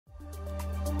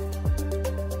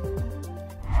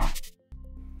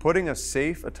Putting a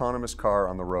safe autonomous car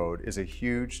on the road is a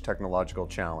huge technological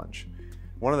challenge.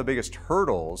 One of the biggest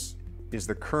hurdles is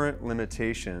the current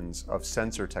limitations of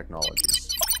sensor technologies.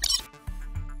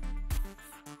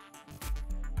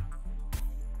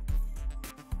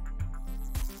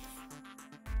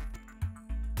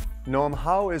 Noam,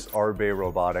 how is Arbe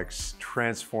Robotics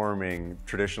transforming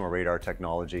traditional radar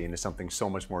technology into something so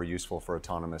much more useful for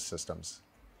autonomous systems?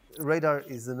 Radar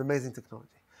is an amazing technology.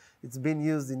 It's been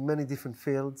used in many different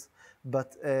fields,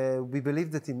 but we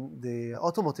believe that in the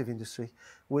automotive industry,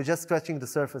 we're just scratching the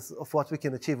surface of what we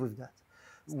can achieve with that.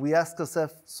 We asked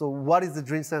ourselves, so what is the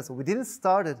dream sensor? We didn't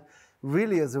start it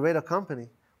really as a radar company.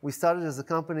 We started as a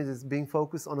company that's being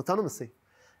focused on autonomy.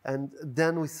 And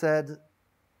then we said,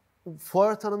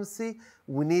 for autonomy,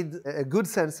 we need a good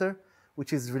sensor,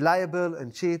 which is reliable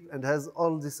and cheap and has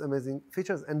all these amazing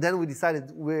features. And then we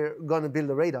decided we're going to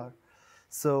build a radar.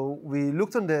 So we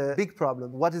looked on the big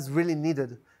problem, what is really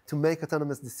needed to make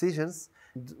autonomous decisions.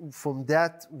 From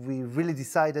that, we really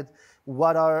decided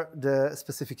what are the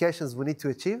specifications we need to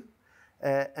achieve.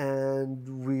 And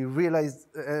we realized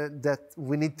that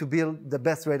we need to build the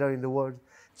best radar in the world.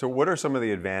 So what are some of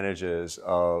the advantages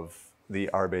of the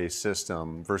Arbe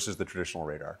system versus the traditional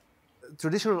radar?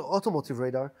 Traditional automotive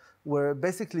radar were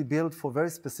basically built for very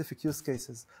specific use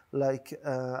cases, like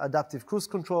adaptive cruise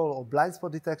control or blind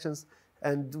spot detections.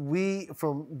 And we,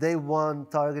 from day one,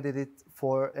 targeted it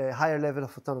for a higher level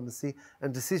of autonomy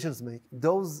and decisions making.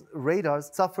 Those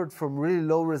radars suffered from really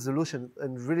low resolution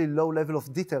and really low level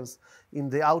of details in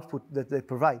the output that they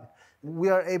provide. We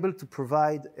are able to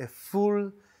provide a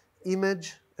full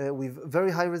image with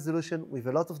very high resolution, with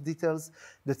a lot of details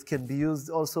that can be used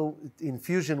also in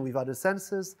fusion with other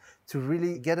sensors to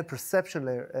really get a perception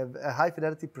layer, a high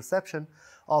fidelity perception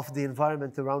of the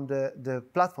environment around the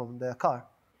platform, the car.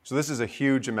 So this is a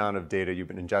huge amount of data you've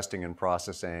been ingesting and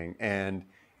processing, and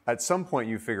at some point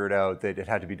you figured out that it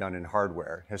had to be done in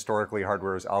hardware. Historically,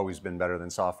 hardware has always been better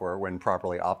than software when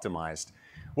properly optimized.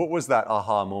 What was that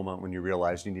aha moment when you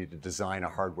realized you needed to design a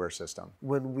hardware system?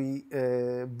 When we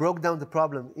broke down the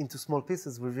problem into small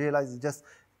pieces, we realized it's just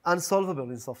unsolvable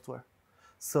in software.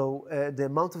 So the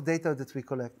amount of data that we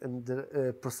collect and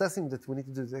the processing that we need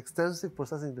to do, the extensive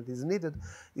processing that is needed,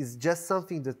 is just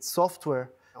something that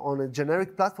software on a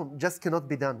generic platform just cannot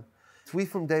be done. We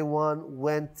from day one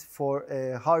went for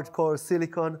a hardcore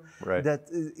silicon that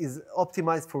is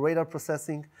optimized for radar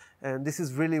processing, and this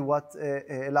is really what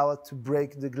allowed us to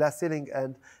break the glass ceiling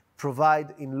and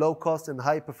provide in low cost and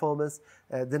high performance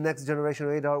the next generation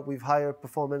radar with higher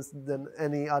performance than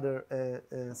any other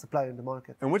supplier in the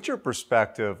market. And what's your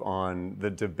perspective on the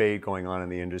debate going on in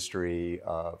the industry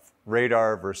of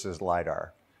radar versus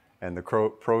LiDAR? And the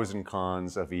pros and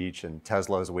cons of each, and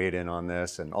Tesla's weighed in on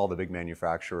this, and all the big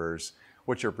manufacturers.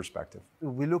 What's your perspective?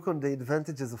 We look on the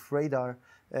advantages of radar,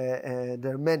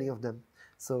 there are many of them.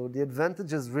 So the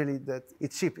advantage is really that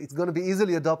it's cheap. It's going to be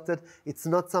easily adopted. It's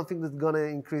not something that's going to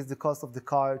increase the cost of the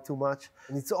car too much.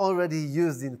 And it's already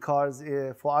used in cars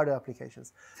for other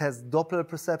applications. It has Doppler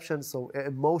perception, so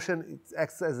motion. It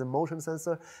acts as a motion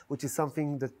sensor, which is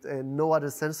something that no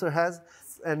other sensor has.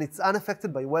 And it's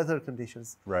unaffected by weather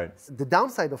conditions. Right. The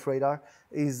downside of radar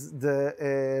is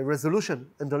the resolution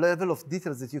and the level of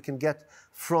details that you can get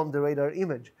from the radar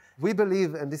image. We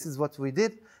believe, and this is what we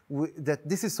did, that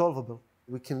this is solvable.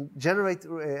 We can generate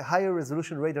higher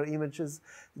resolution radar images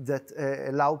that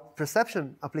allow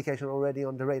perception application already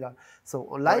on the radar. So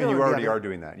on LiDAR, and you already are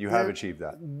doing that. You have achieved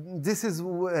that. This is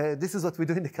what we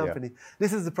do in the company. Yeah.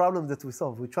 This is the problem that we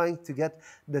solve. We're trying to get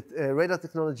that radar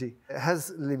technology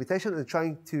has limitation and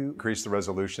trying to increase the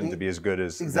resolution to be as good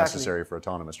as necessary for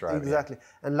autonomous driving. Exactly.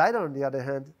 And LiDAR, on the other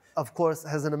hand, of course,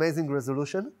 has an amazing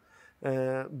resolution.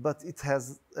 But it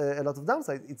has a lot of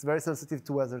downside. It's very sensitive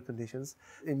to weather conditions.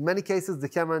 In many cases, the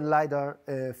camera and LiDAR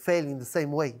fail in the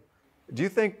same way. Do you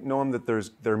think, Noam, that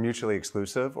they're mutually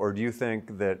exclusive, or do you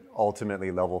think that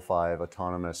ultimately level 5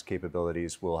 autonomous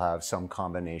capabilities will have some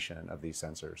combination of these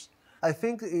sensors? I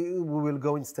think we will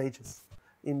go in stages.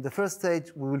 In the first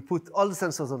stage, we will put all the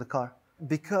sensors on the car,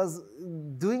 because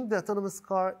doing the autonomous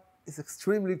car is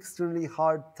extremely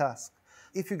hard task.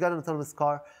 If you got an autonomous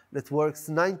car that works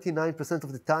 99%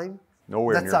 of the time,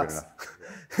 nowhere that near sucks.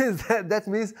 Good enough. That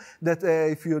means that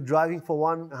if you're driving for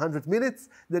 100 minutes,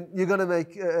 then you're going to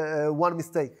make one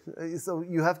mistake. So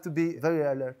you have to be very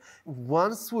alert.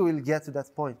 Once we will get to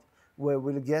that point where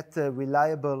we'll get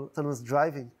reliable autonomous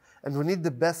driving, and we need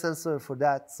the best sensor for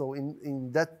that, so in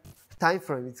that time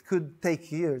frame, it could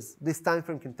take years. This time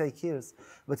frame can take years.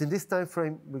 But in this time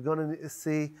frame, we're going to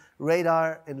see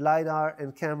radar and LiDAR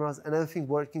and cameras and everything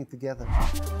working together.